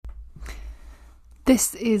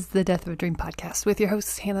This is the Death of a Dream podcast with your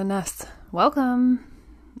host, Hannah Ness. Welcome.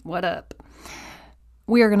 What up?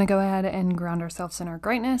 We are going to go ahead and ground ourselves in our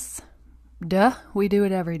greatness. Duh, we do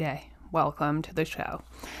it every day. Welcome to the show.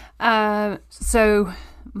 So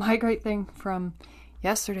my great thing from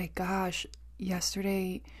yesterday,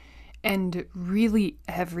 and really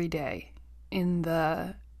every day in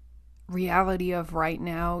the reality of right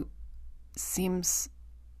now seems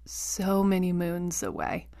so many moons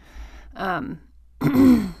away.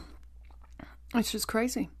 It's just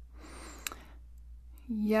crazy.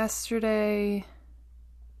 Yesterday,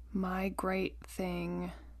 my great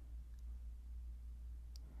thing.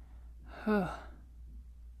 I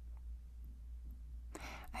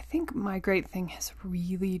think my great thing has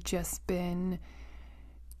really just been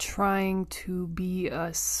trying to be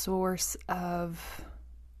a source of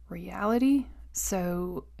reality.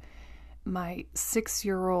 So my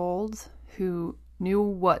 6-year-old, who knew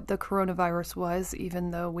what the coronavirus was,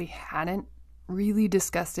 even though we hadn't really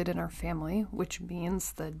discussed it in our family, which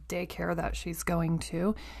means the daycare that she's going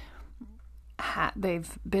to,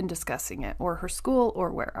 they've been discussing it, or her school,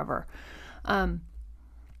 or wherever. And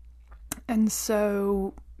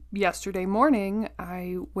so yesterday morning,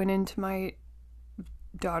 I went into my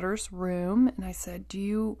daughter's room and I said, "Do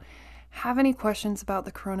you have any questions about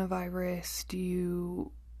the coronavirus? Do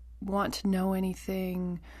you want to know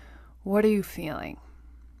anything? What are you feeling?"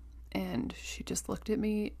 And she just looked at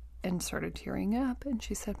me and started tearing up. And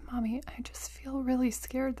she said, "Mommy, I just feel really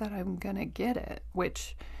scared that I'm going to get it."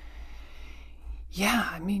 Which, yeah,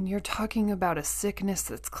 I mean, you're talking about a sickness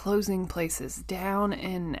that's closing places down.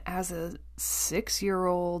 And as a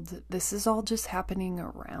 6-year-old, this is all just happening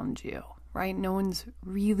around you, right? No one's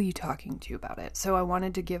really talking to you about it. So I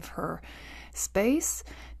wanted to give her space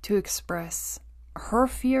to express her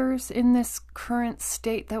fears in this current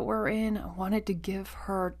state that we're in. I wanted to give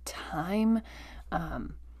her time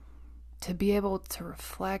to be able to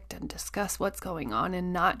reflect and discuss what's going on,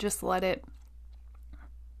 and not just let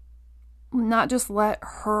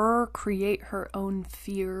her create her own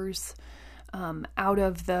fears out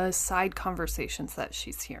of the side conversations that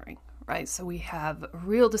she's hearing, right? So we have a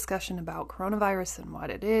real discussion about coronavirus and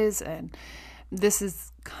what it is, and this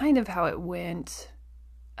is kind of how it went.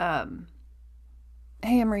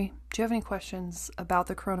 "Hey, Emery, do you have any questions about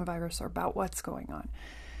the coronavirus or about what's going on?"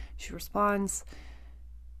 She responds,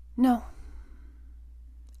 "No."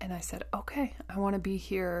 And I said, "Okay, I want to be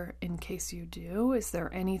here in case you do. Is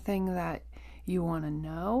there anything that you want to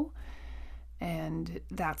know?" And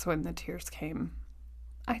that's when the tears came.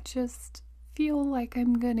 "I just feel like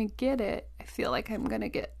I'm going to get it. I feel like I'm going to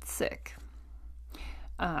get sick."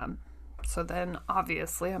 So then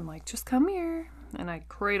obviously I'm like, "Just come here." And I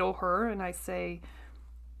cradle her and I say,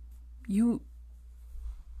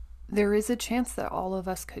 there is a chance that all of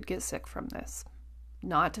us could get sick from this.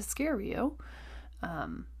 Not to scare you,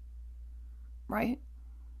 right?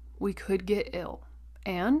 We could get ill,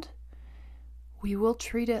 and we will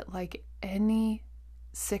treat it like any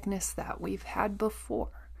sickness that we've had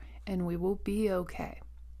before, and we will be okay.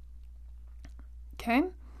 Okay?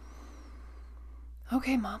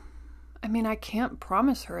 Okay, Mom. I mean, I can't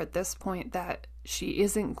promise her at this point that she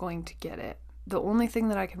isn't going to get it. The only thing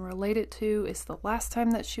that I can relate it to is the last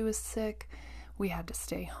time that she was sick, we had to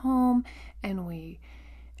stay home, and we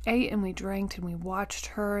ate and we drank and we watched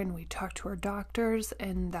her and we talked to our doctors,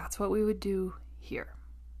 and that's what we would do here,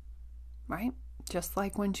 right? Just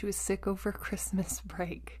like when she was sick over Christmas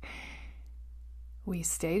break. We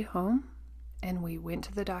stayed home and we went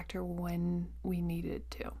to the doctor when we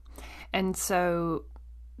needed to. And so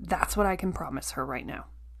that's what I can promise her right now.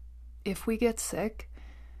 If we get sick,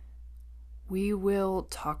 we will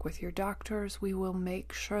talk with your doctors. We will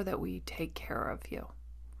make sure that we take care of you.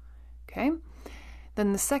 Okay?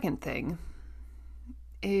 Then the second thing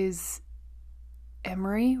is,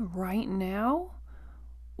 Emery, right now,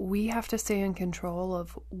 we have to stay in control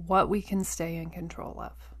of what we can stay in control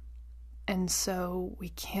of. And so we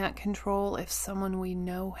can't control if someone we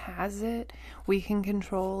know has it. We can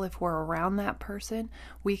control if we're around that person.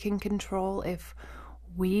 We can control if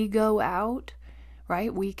we go out.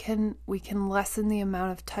 Right? We can lessen the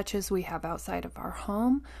amount of touches we have outside of our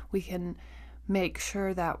home. We can make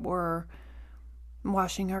sure that we're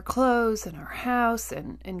washing our clothes and our house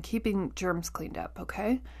and keeping germs cleaned up,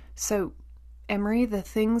 okay? So, Emery, the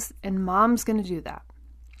things, and Mom's going to do that.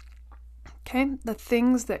 Okay? The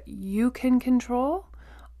things that you can control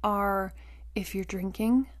are if you're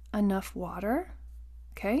drinking enough water,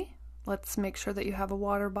 okay? Let's make sure that you have a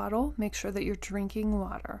water bottle. Make sure that you're drinking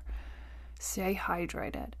water. Stay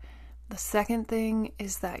hydrated. The second thing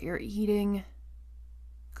is that you're eating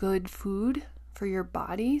good food, for your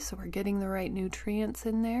body, so we're getting the right nutrients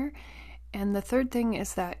in there. And the third thing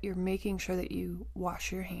is that you're making sure that you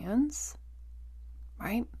wash your hands,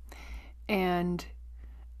 right? And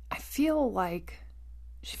I feel like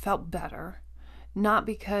she felt better, not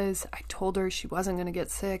because I told her she wasn't going to get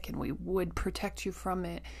sick and we would protect you from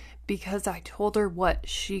it, because I told her what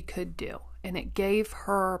she could do. And it gave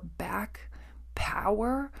her back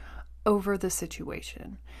power over the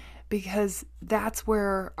situation, because that's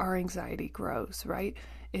where our anxiety grows, right?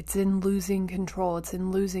 It's in losing control. It's in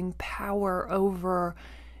losing power over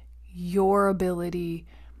your ability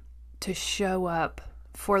to show up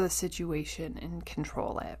for the situation and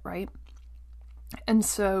control it, right? And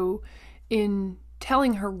so in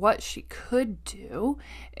telling her what she could do,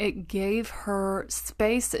 it gave her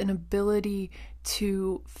space and ability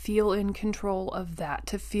to feel in control of that,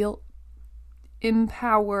 to feel in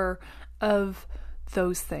power of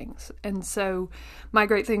those things. And so my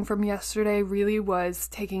great thing from yesterday really was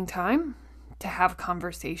taking time to have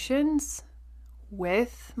conversations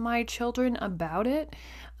with my children about it,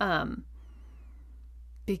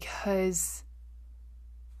 because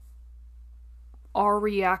our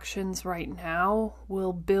reactions right now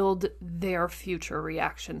will build their future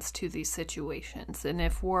reactions to these situations. And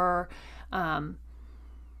if we're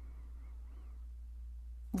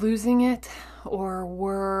losing it, or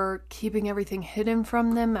we're keeping everything hidden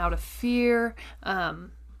from them out of fear,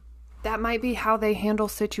 that might be how they handle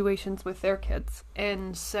situations with their kids.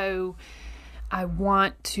 And so I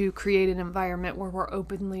want to create an environment where we're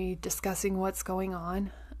openly discussing what's going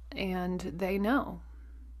on, and they know.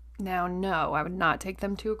 Now, no, I would not take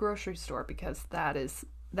them to a grocery store, because that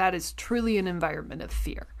is truly an environment of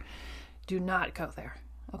fear. Do not go there,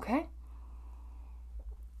 okay?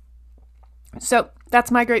 So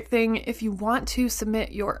that's my great thing. If you want to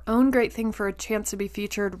submit your own great thing for a chance to be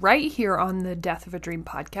featured right here on the Death of a Dream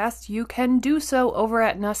podcast, you can do so over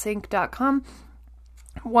at nussinc.com.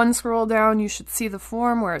 One scroll down, you should see the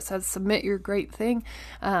form where it says submit your great thing,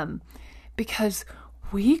 because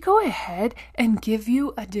we go ahead and give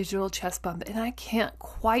you a digital chest bump. And I can't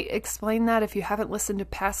quite explain that if you haven't listened to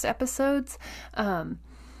past episodes,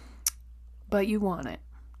 but you want it.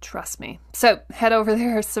 Trust me. So head over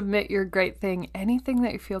there, submit your great thing, anything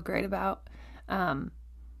that you feel great about,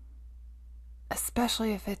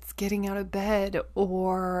 especially if it's getting out of bed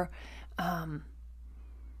or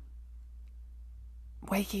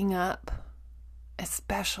waking up,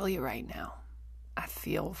 especially right now. I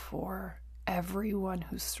feel for everyone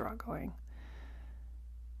who's struggling.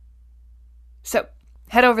 So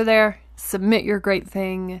head over there, submit your great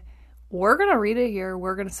thing. We're going to read it here.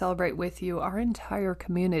 We're going to celebrate with you. Our entire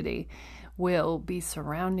community will be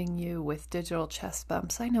surrounding you with digital chest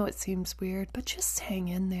bumps. I know it seems weird, but just hang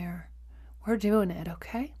in there. We're doing it,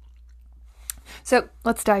 okay? So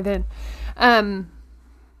let's dive in.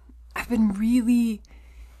 I've been really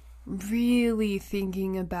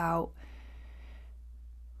thinking about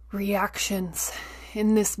reactions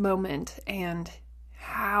in this moment and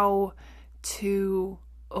how to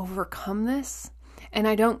overcome this. And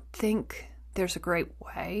I don't think there's a great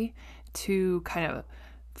way to kind of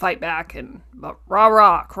fight back and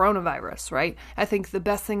rah, coronavirus, right? I think the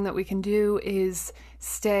best thing that we can do is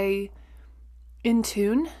stay in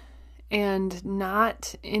tune, and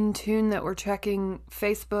not in tune that we're checking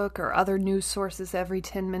Facebook or other news sources every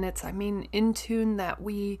 10 minutes. I mean, in tune that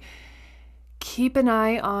we keep an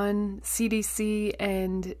eye on CDC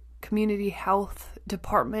and community health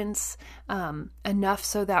departments enough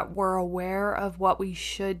so that we're aware of what we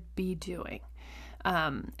should be doing.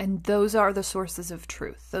 And those are the sources of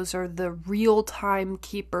truth. Those are the real-time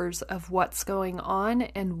keepers of what's going on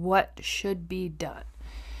and what should be done.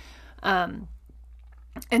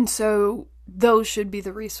 And so those should be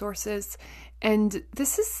the resources. And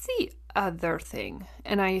this is the other thing.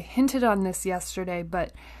 And I hinted on this yesterday,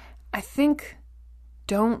 but I think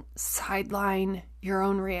don't sideline your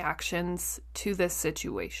own reactions to this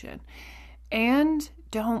situation. And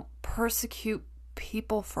don't persecute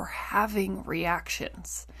people for having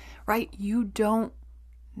reactions, right? You don't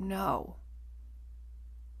know.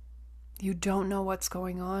 You don't know what's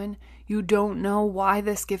going on. You don't know why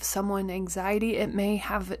this gives someone anxiety. It may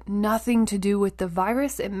have nothing to do with the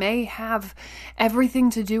virus. It may have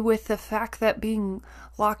everything to do with the fact that being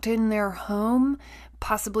locked in their home,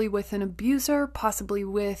 possibly with an abuser, possibly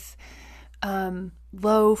with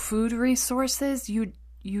low food resources.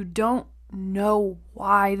 You don't know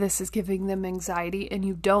why this is giving them anxiety, and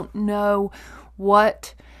you don't know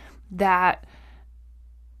what that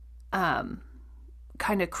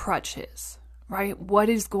kind of crutch is, right? What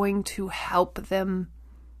is going to help them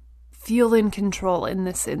feel in control in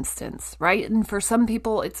this instance, right? And for some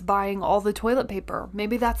people, it's buying all the toilet paper.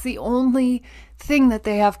 Maybe that's the only thing that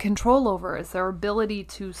they have control over, is their ability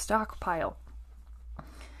to stockpile,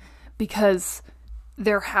 because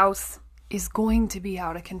their house is going to be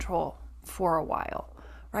out of control for a while,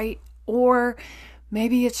 right? Or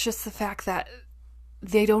maybe it's just the fact that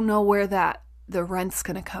they don't know where the rent's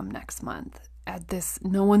going to come next month. At this,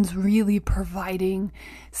 no one's really providing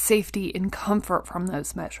safety and comfort from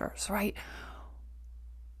those measures, right?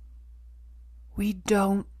 We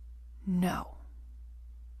don't know.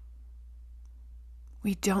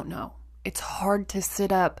 We don't know. It's hard to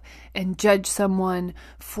sit up and judge someone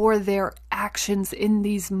for their actions in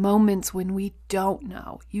these moments when we don't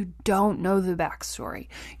know. You don't know the backstory.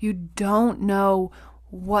 You don't know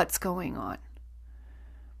what's going on.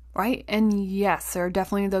 Right? And yes, there are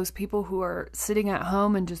definitely those people who are sitting at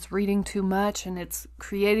home and just reading too much, and it's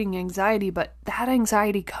creating anxiety, but that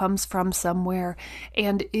anxiety comes from somewhere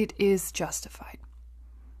and it is justified.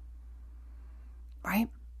 Right?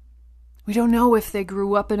 We don't know if they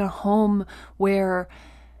grew up in a home where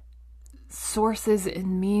sources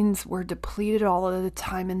and means were depleted all of the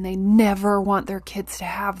time and they never want their kids to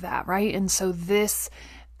have that, right? And so this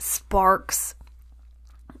sparks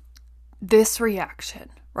this reaction,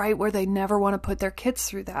 right? Where they never want to put their kids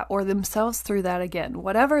through that or themselves through that again.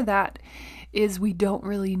 Whatever that is, we don't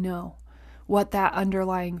really know what that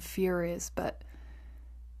underlying fear is, but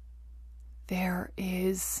there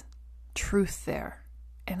is truth there.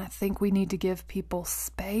 And I think we need to give people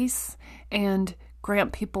space and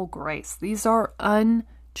grant people grace. These are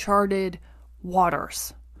uncharted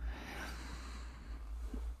waters,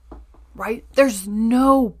 right? There's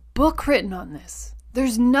no book written on this.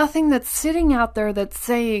 There's nothing that's sitting out there that's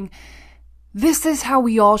saying, this is how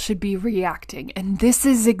we all should be reacting, and this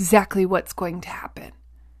is exactly what's going to happen.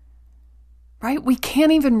 Right? We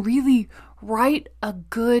can't even really write a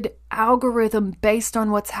good algorithm based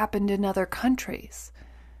on what's happened in other countries.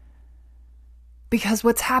 Because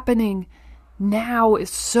what's happening now is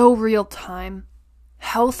so real time.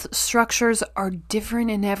 Health structures are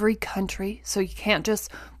different in every country, so you can't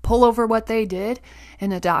just pull over what they did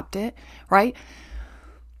and adopt it, right?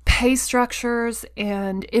 Pay structures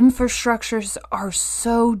and infrastructures are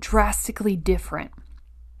so drastically different.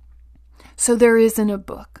 So there isn't a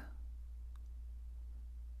book,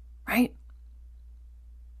 right?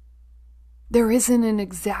 There isn't an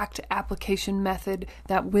exact application method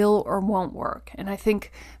that will or won't work. And I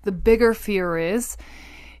think the bigger fear is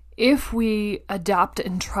if we adopt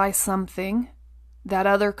and try something that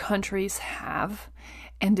other countries have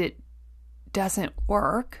and it doesn't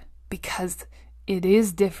work because it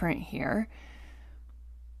is different here,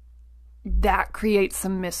 that creates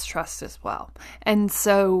some mistrust as well. And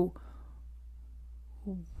so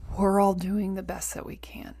we're all doing the best that we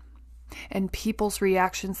can. And people's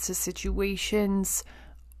reactions to situations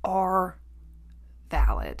are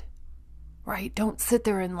valid, right? Don't sit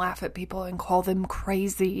there and laugh at people and call them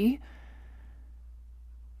crazy.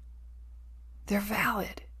 They're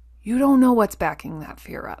valid. You don't know what's backing that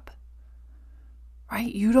fear up.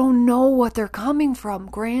 Right? You don't know what they're coming from.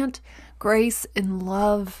 Grant grace and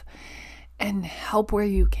love and help where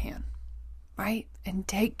you can, right? And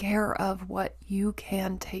take care of what you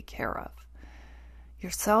can take care of.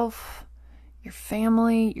 Yourself, your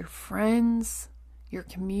family, your friends, your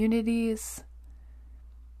communities,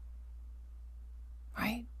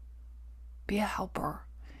 right? Be a helper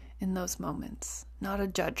in those moments, not a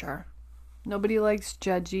judger. Nobody likes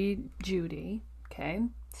judgy Judy, okay?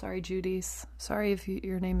 Sorry, Judy's. Sorry if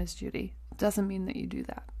your name is Judy. It doesn't mean that you do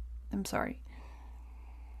that. I'm sorry.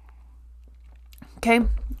 Okay,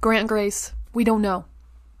 grant grace. We don't know.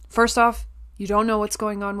 First off, you don't know what's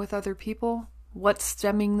going on with other people. What's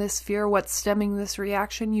stemming this fear? What's stemming this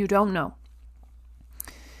reaction? You don't know.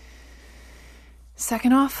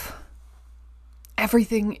 Second off,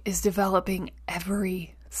 everything is developing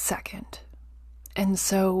every second. And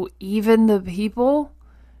so even the people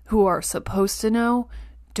who are supposed to know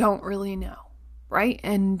don't really know, right?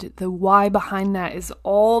 And the why behind that is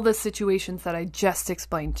all the situations that I just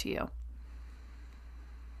explained to you.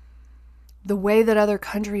 The way that other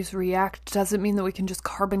countries react doesn't mean that we can just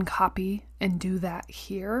carbon copy and do that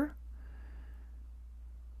here,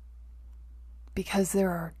 because there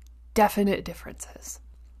are definite differences.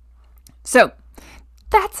 So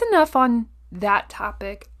that's enough on that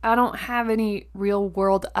topic. I don't have any real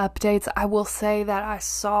world updates. I will say that I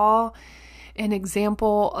saw an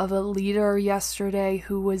example of a leader yesterday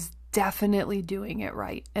who was definitely doing it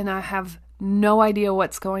right. And I have no idea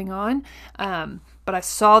what's going on. But I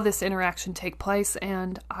saw this interaction take place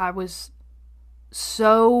and I was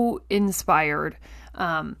so inspired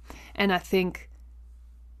And I think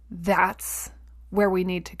that's where we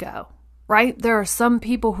need to go, right? There are some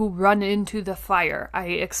people who run into the fire. I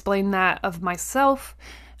explained that of myself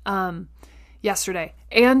yesterday.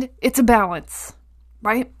 And it's a balance,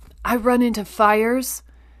 right? I run into fires,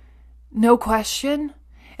 no question.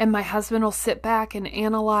 And my husband will sit back and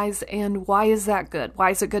analyze, and why is that good? Why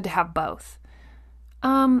is it good to have both?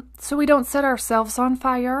 So we don't set ourselves on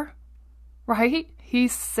fire, right? He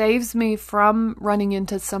saves me from running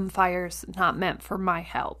into some fires not meant for my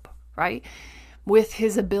help, right? With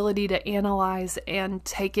his ability to analyze and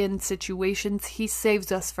take in situations, he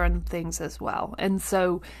saves us from things as well. And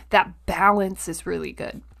so that balance is really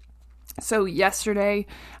good. So yesterday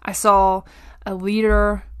I saw a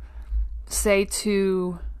leader say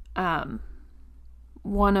to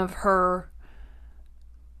one of her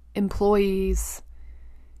employees,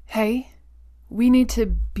 hey, we need to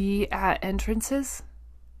be at entrances,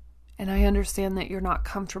 and I understand that you're not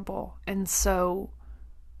comfortable, and so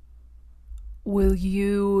will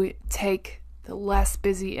you take the less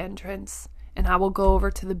busy entrance and I will go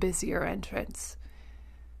over to the busier entrance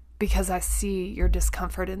because I see your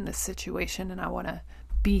discomfort in this situation and I want to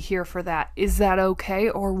be here for that. Is that okay?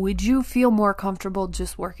 Or would you feel more comfortable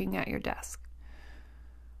just working at your desk?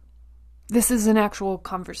 This is an actual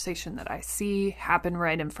conversation that I see happen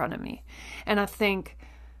right in front of me. And I think,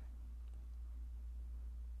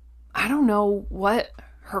 I don't know what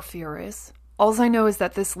her fear is. All I know is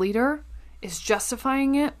that this leader is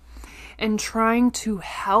justifying it and trying to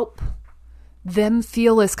help them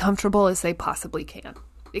feel as comfortable as they possibly can.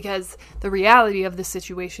 Because the reality of the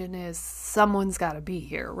situation is someone's got to be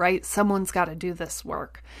here, right? Someone's got to do this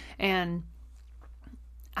work. And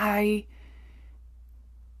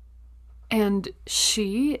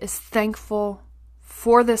she is thankful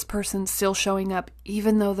for this person still showing up,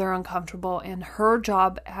 even though they're uncomfortable. And her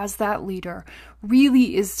job as that leader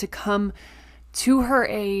really is to come to her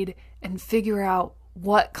aid and figure out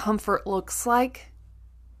what comfort looks like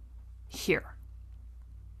here,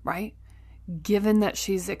 right? Given that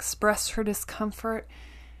she's expressed her discomfort,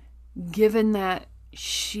 given that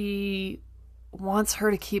she wants her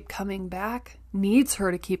to keep coming back, needs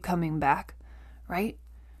her to keep coming back, right?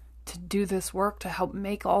 To do this work, to help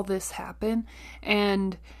make all this happen.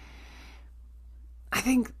 And I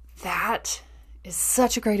think that is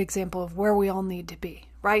such a great example of where we all need to be,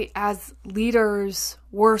 right? As leaders,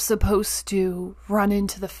 we're supposed to run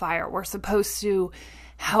into the fire. We're supposed to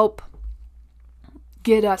help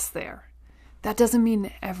get us there. That doesn't mean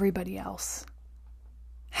that everybody else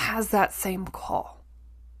has that same call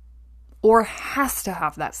or has to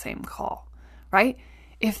have that same call, right?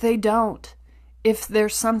 If they don't, if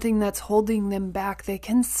there's something that's holding them back, they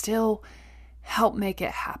can still help make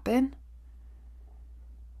it happen.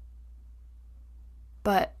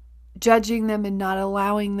 But judging them and not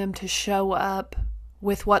allowing them to show up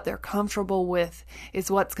with what they're comfortable with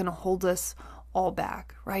is what's going to hold us all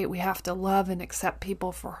back, right? We have to love and accept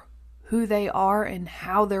people for who they are and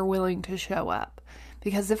how they're willing to show up.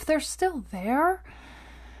 Because if they're still there,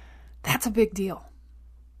 that's a big deal,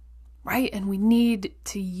 right? And we need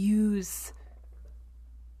to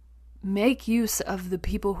make use of the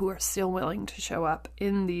people who are still willing to show up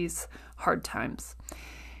in these hard times.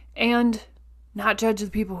 And not judge the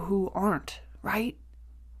people who aren't, right?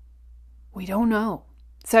 We don't know.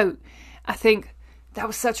 So I think that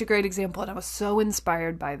was such a great example, and I was so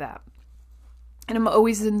inspired by that. And I'm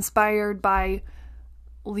always inspired by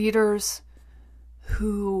leaders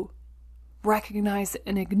who recognize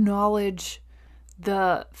and acknowledge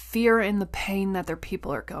the fear and the pain that their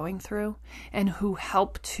people are going through and who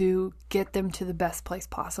help to get them to the best place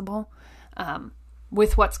possible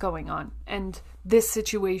with what's going on. And this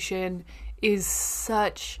situation is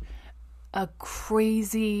such a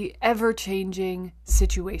crazy, ever-changing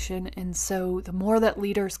situation. And so the more that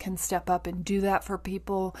leaders can step up and do that for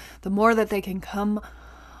people, the more that they can come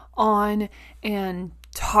on and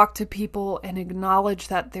talk to people and acknowledge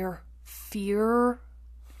that their fear,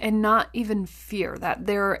 and not even fear, that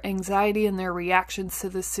their anxiety and their reactions to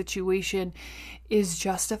this situation is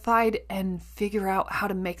justified, and figure out how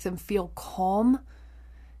to make them feel calm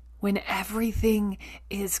when everything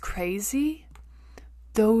is crazy.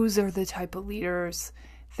 Those are the type of leaders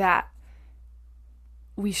that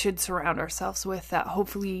we should surround ourselves with, that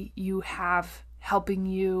hopefully you have helping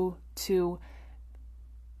you to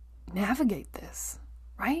navigate this,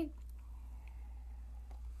 right?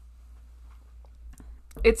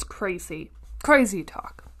 It's crazy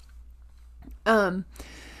talk. I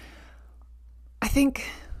think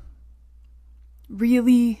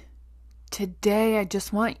really today I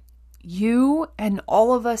just want you and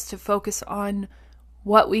all of us to focus on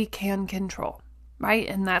what we can control, right?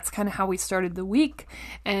 And that's kind of how we started the week.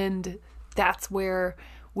 And that's where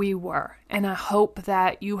we were. And I hope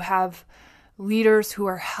that you have leaders who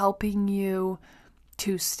are helping you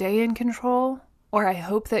to stay in control, or I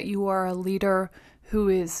hope that you are a leader who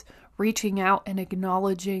is reaching out and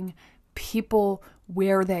acknowledging people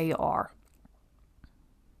where they are,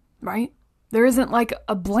 right? There isn't like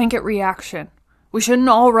a blanket reaction. We shouldn't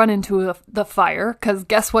all run into the fire, because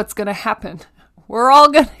guess what's going to happen? We're all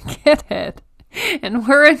going to get it, and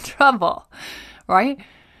we're in trouble, right?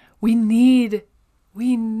 We need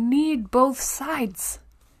both sides.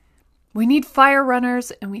 We need fire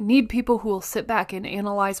runners, and we need people who will sit back and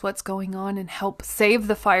analyze what's going on and help save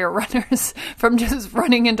the fire runners from just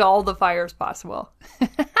running into all the fires possible.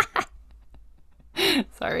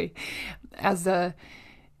 Sorry. As a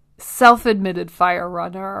self-admitted fire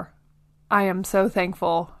runner, I am so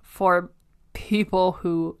thankful for people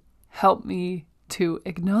who help me to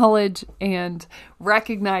acknowledge and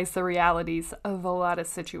recognize the realities of a lot of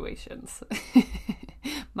situations.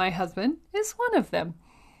 My husband is one of them.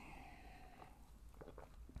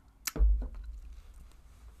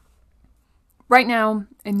 Right now,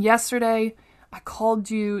 and yesterday, I called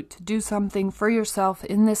you to do something for yourself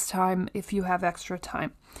in this time if you have extra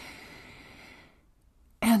time.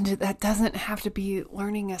 And that doesn't have to be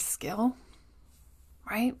learning a skill,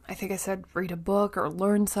 right? I think I said read a book or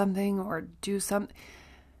learn something or do something.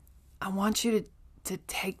 I want you to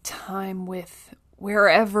take time with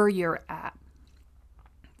wherever you're at.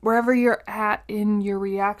 Wherever you're at in your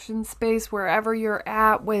reaction space, wherever you're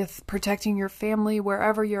at with protecting your family,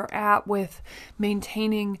 wherever you're at with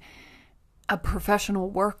maintaining a professional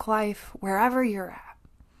work life, wherever you're at,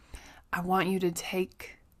 I want you to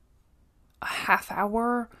take a half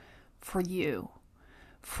hour for you,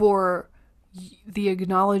 for the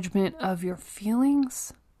acknowledgement of your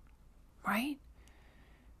feelings, right?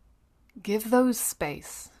 Give those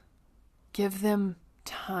space. Give them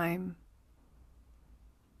time.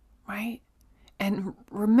 Right? And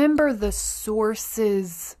remember the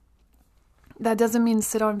sources. That doesn't mean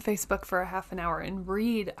sit on Facebook for a half an hour and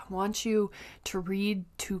read. I want you to read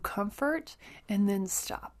to comfort and then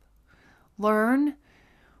stop. Learn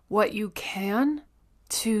what you can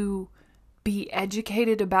to be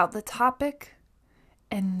educated about the topic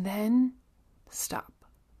and then stop.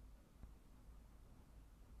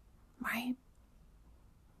 Right?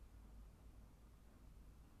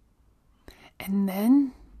 And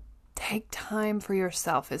then take time for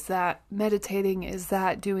yourself. Is that meditating? Is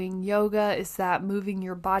that doing yoga? Is that moving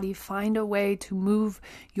your body? Find a way to move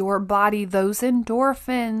your body. Those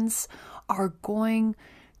endorphins are going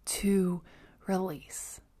to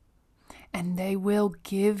release. And they will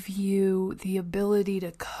give you the ability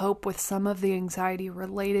to cope with some of the anxiety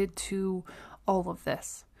related to all of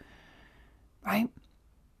this. Right?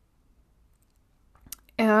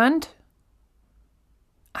 And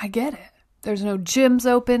I get it. There's no gyms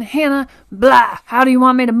open. Hannah, blah. How do you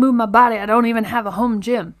want me to move my body? I don't even have a home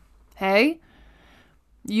gym. Hey,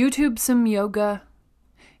 YouTube some yoga.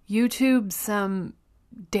 YouTube some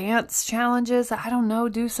dance challenges. I don't know.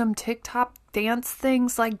 Do some TikTok dance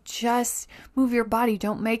things. Like, just move your body.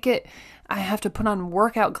 Don't make it, I have to put on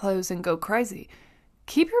workout clothes and go crazy.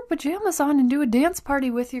 Keep your pajamas on and do a dance party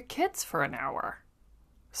with your kids for an hour.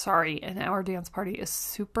 Sorry, an hour dance party is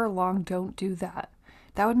super long. Don't do that.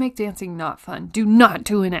 That would make dancing not fun. Do not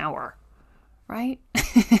do an hour, right?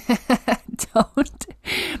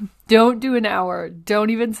 Don't do an hour. Don't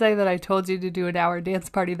even say that I told you to do an hour dance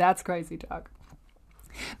party. That's crazy talk.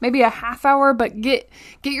 Maybe a half hour, but get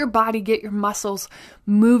your body, get your muscles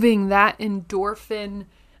moving. That endorphin,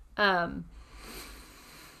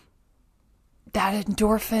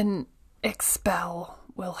 expel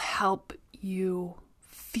will help you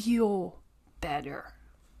feel better.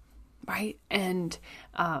 Right? And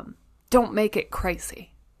don't make it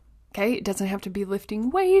crazy. Okay? It doesn't have to be lifting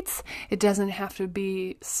weights. It doesn't have to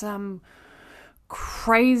be some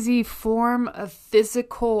crazy form of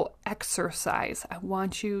physical exercise. I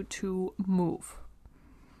want you to move.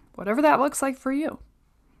 Whatever that looks like for you.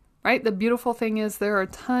 Right? The beautiful thing is there are a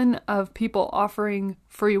ton of people offering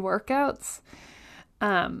free workouts.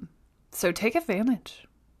 So take advantage.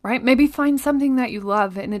 Right? Maybe find something that you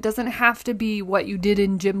love, and it doesn't have to be what you did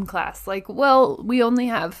in gym class. Like, well, we only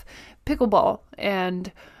have pickleball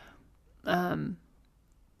and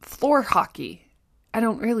floor hockey. I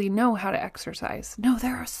don't really know how to exercise. No,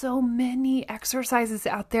 there are so many exercises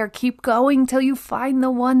out there. Keep going till you find the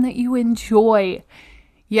one that you enjoy.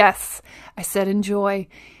 Yes, I said enjoy.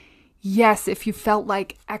 Yes, if you felt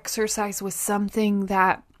like exercise was something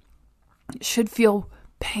that should feel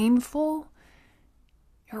painful,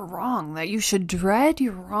 you're wrong. That you should dread,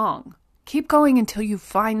 you're wrong. Keep going until you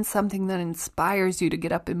find something that inspires you to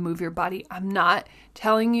get up and move your body. I'm not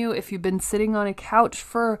telling you if you've been sitting on a couch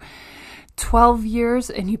for 12 years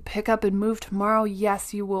and you pick up and move tomorrow,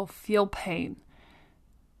 yes, you will feel pain.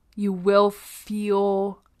 You will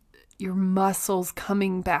feel your muscles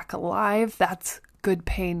coming back alive. That's good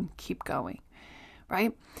pain. Keep going,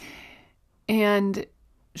 right? And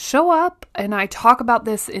show up, and I talk about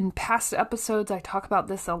this in past episodes. I talk about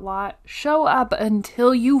this a lot. Show up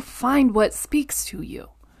until you find what speaks to you.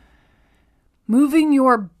 Moving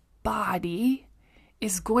your body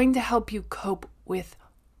is going to help you cope with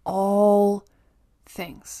all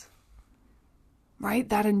things, right?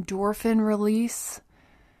 That endorphin release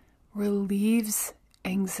relieves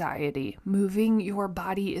anxiety. Moving your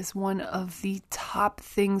body is one of the top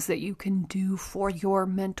things that you can do for your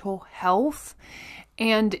mental health.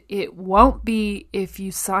 And it won't be if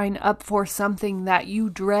you sign up for something that you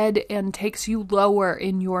dread and takes you lower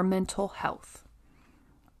in your mental health.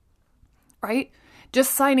 Right?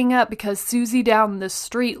 Just signing up because Susie down the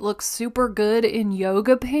street looks super good in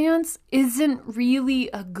yoga pants isn't really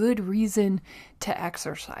a good reason to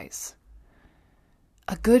exercise.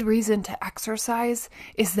 A good reason to exercise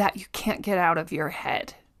is that you can't get out of your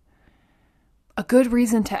head. A good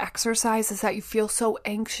reason to exercise is that you feel so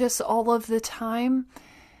anxious all of the time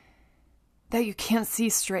that you can't see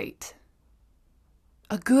straight.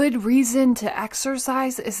 A good reason to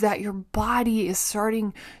exercise is that your body is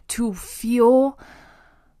starting to feel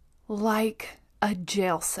like a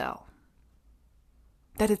jail cell.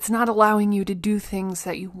 That it's not allowing you to do things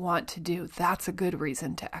that you want to do. That's a good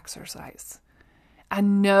reason to exercise. I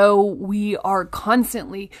know we are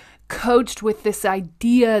constantly coached with this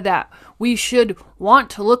idea that we should want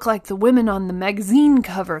to look like the women on the magazine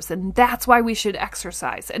covers, and that's why we should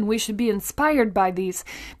exercise. And we should be inspired by these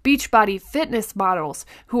Beachbody fitness models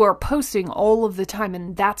who are posting all of the time,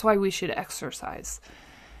 and that's why we should exercise.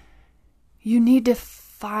 You need to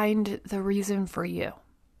find the reason for you.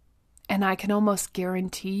 And I can almost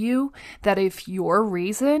guarantee you that if your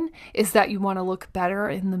reason is that you want to look better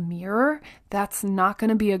in the mirror, that's not going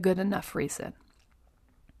to be a good enough reason.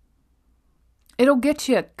 It'll get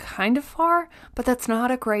you kind of far, but that's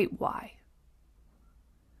not a great why.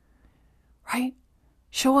 Right?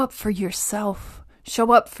 Show up for yourself.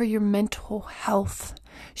 Show up for your mental health.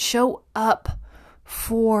 Show up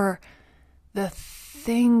for the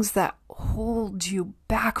things that hold you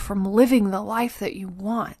back from living the life that you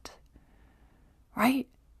want. Right?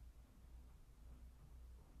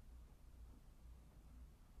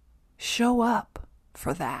 Show up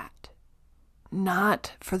for that,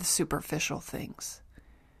 not for the superficial things.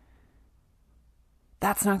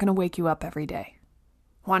 That's not going to wake you up every day.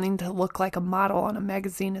 Wanting to look like a model on a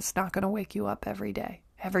magazine is not going to wake you up every day,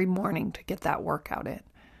 every morning to get that workout in.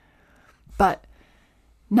 But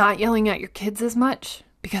not yelling at your kids as much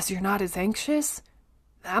because you're not as anxious,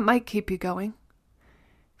 that might keep you going.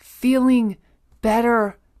 Feeling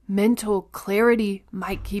better mental clarity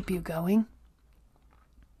might keep you going.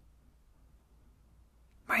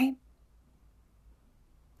 Right?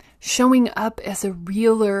 Showing up as a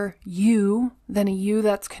realer you than a you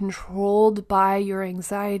that's controlled by your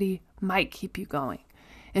anxiety might keep you going.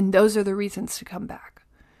 And those are the reasons to come back.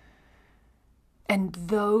 And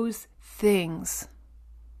those things,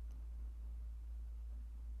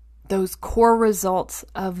 those core results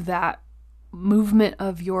of that movement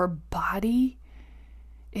of your body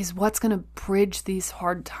is what's going to bridge these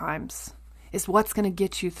hard times, is what's going to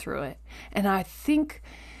get you through it. And I think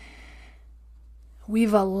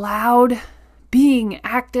we've allowed being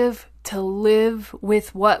active to live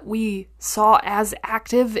with what we saw as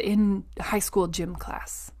active in high school gym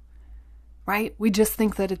class, right? We just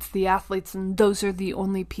think that it's the athletes and those are the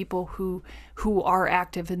only people who are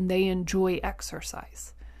active and they enjoy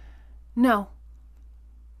exercise. No.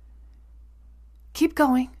 Keep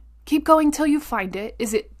going. Keep going till you find it.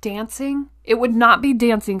 Is it dancing? It would not be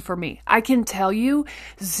dancing for me. I can tell you,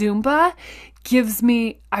 Zumba gives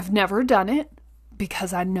me, I've never done it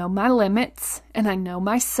because I know my limits and I know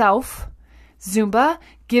myself. Zumba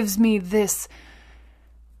gives me this,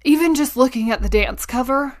 even just looking at the dance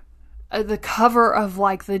cover, the cover of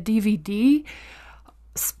like the DVD,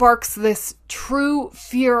 sparks this true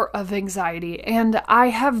fear of anxiety. And I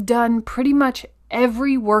have done pretty much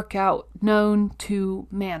every workout known to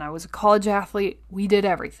man. I was a college athlete. We did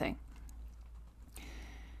everything.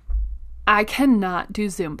 I cannot do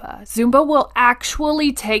Zumba. Zumba will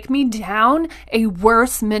actually take me down a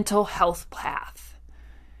worse mental health path.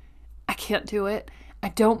 I can't do it. I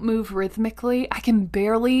don't move rhythmically. I can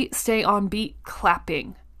barely stay on beat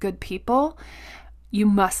clapping. Good people, you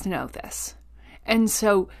must know this. And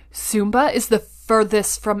so Zumba is the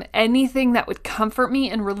furthest from anything that would comfort me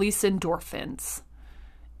and release endorphins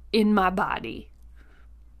in my body,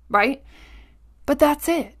 right? But that's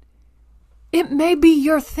it. It may be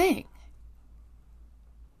your thing.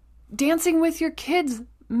 Dancing with your kids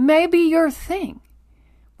may be your thing,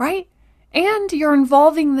 right? And you're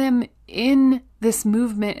involving them in this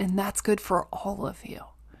movement, and that's good for all of you,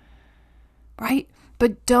 right?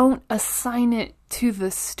 But don't assign it to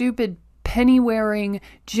the stupid penny-wearing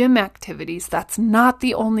gym activities. That's not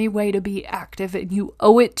the only way to be active, and you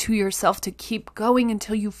owe it to yourself to keep going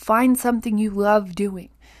until you find something you love doing.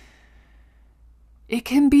 It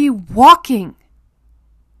can be walking,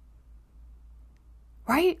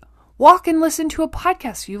 right? Walk and listen to a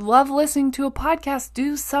podcast. You love listening to a podcast.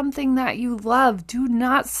 Do something that you love. Do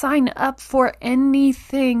not sign up for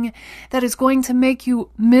anything that is going to make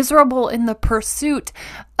you miserable in the pursuit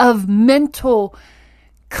of mental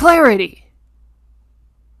clarity.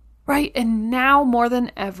 Right? And now more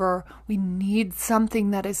than ever, we need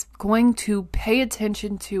something that is going to pay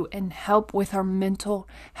attention to and help with our mental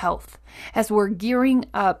health as we're gearing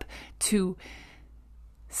up to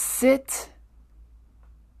sit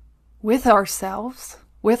with ourselves,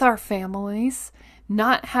 with our families,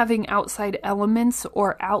 not having outside elements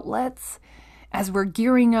or outlets, as we're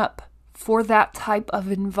gearing up for that type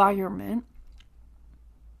of environment.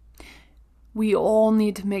 We all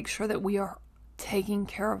need to make sure that we are taking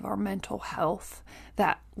care of our mental health,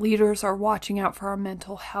 that leaders are watching out for our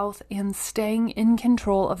mental health and staying in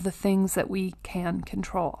control of the things that we can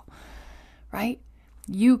control, right?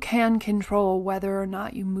 You can control whether or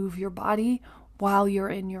not you move your body while you're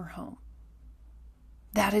in your home.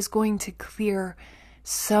 That is going to clear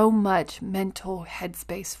so much mental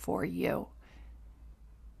headspace for you,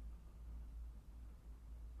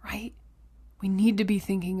 right? We need to be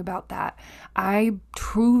thinking about that. I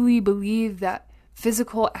truly believe that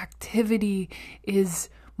physical activity is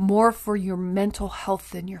more for your mental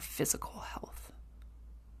health than your physical health.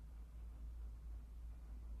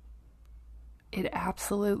 It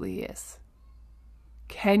absolutely is.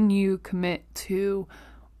 Can you commit to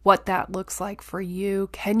what that looks like for you?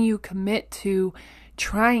 Can you commit to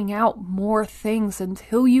trying out more things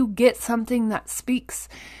until you get something that speaks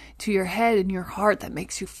to your head and your heart that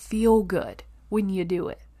makes you feel good when you do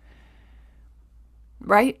it?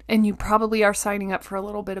 Right? And you probably are signing up for a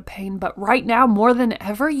little bit of pain, but right now, more than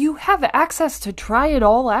ever, you have access to try it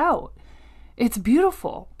all out. It's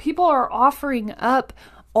beautiful. People are offering up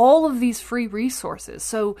all of these free resources.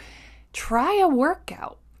 So try a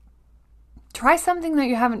workout. Try something that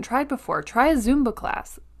you haven't tried before. Try a Zumba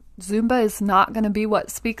class. Zumba is not going to be what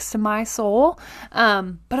speaks to my soul,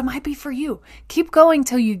 but it might be for you. Keep going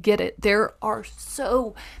till you get it. There are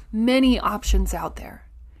so many options out there.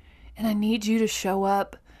 And I need you to show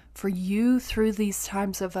up for you through these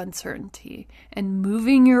times of uncertainty. And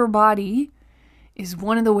moving your body is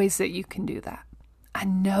one of the ways that you can do that. I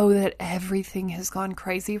know that everything has gone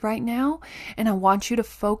crazy right now, and I want you to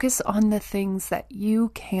focus on the things that you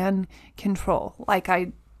can control. Like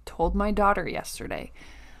I told my daughter yesterday,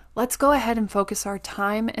 let's go ahead and focus our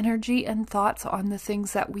time, energy, and thoughts on the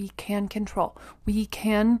things that we can control. We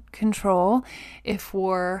can control if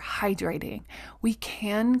we're hydrating. We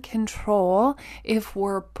can control if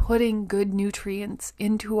we're putting good nutrients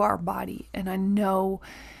into our body. And I know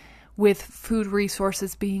with food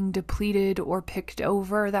resources being depleted or picked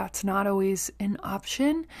over, that's not always an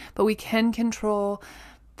option, but we can control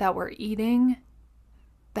that we're eating,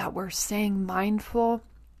 that we're staying mindful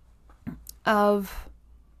of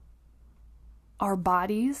our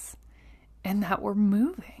bodies, and that we're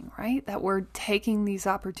moving, right? That we're taking these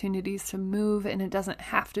opportunities to move, and it doesn't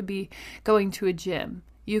have to be going to a gym.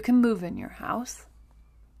 You can move in your house.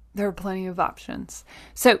 There are plenty of options.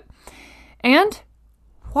 So, and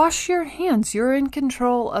wash your hands. You're in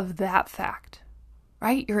control of that fact,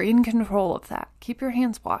 right? You're in control of that. Keep your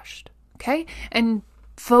hands washed, okay? And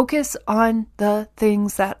focus on the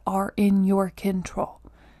things that are in your control.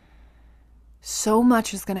 So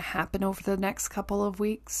much is going to happen over the next couple of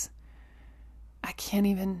weeks. I can't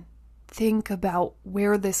even think about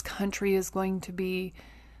where this country is going to be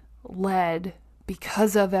led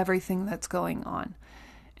because of everything that's going on.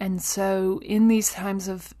 And so in these times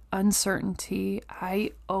of uncertainty,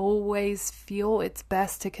 I always feel it's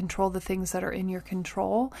best to control the things that are in your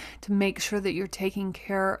control, to make sure that you're taking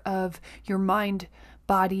care of your mind,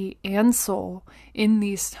 body, and soul in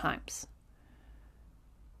these times.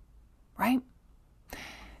 Right?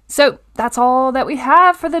 So that's all that we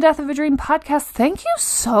have for the Death of a Dream podcast. Thank you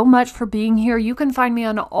so much for being here. You can find me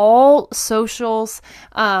on all socials.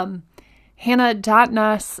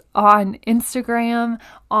 Hannah.Nuss on Instagram.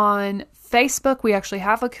 On Facebook, we actually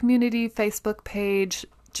have a community Facebook page.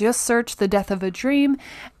 Just search The Death of a Dream.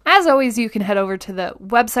 As always, you can head over to the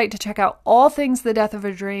website to check out all things The Death of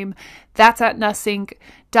a Dream. That's at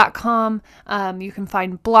nussinc.com. You can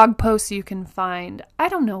find blog posts. You can find, I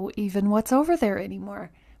don't know even what's over there anymore,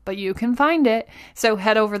 but you can find it. So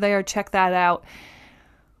head over there, check that out.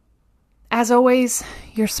 As always,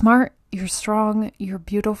 you're smart, you're strong, you're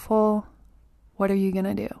beautiful. What are you going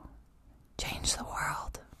to do? Change the world.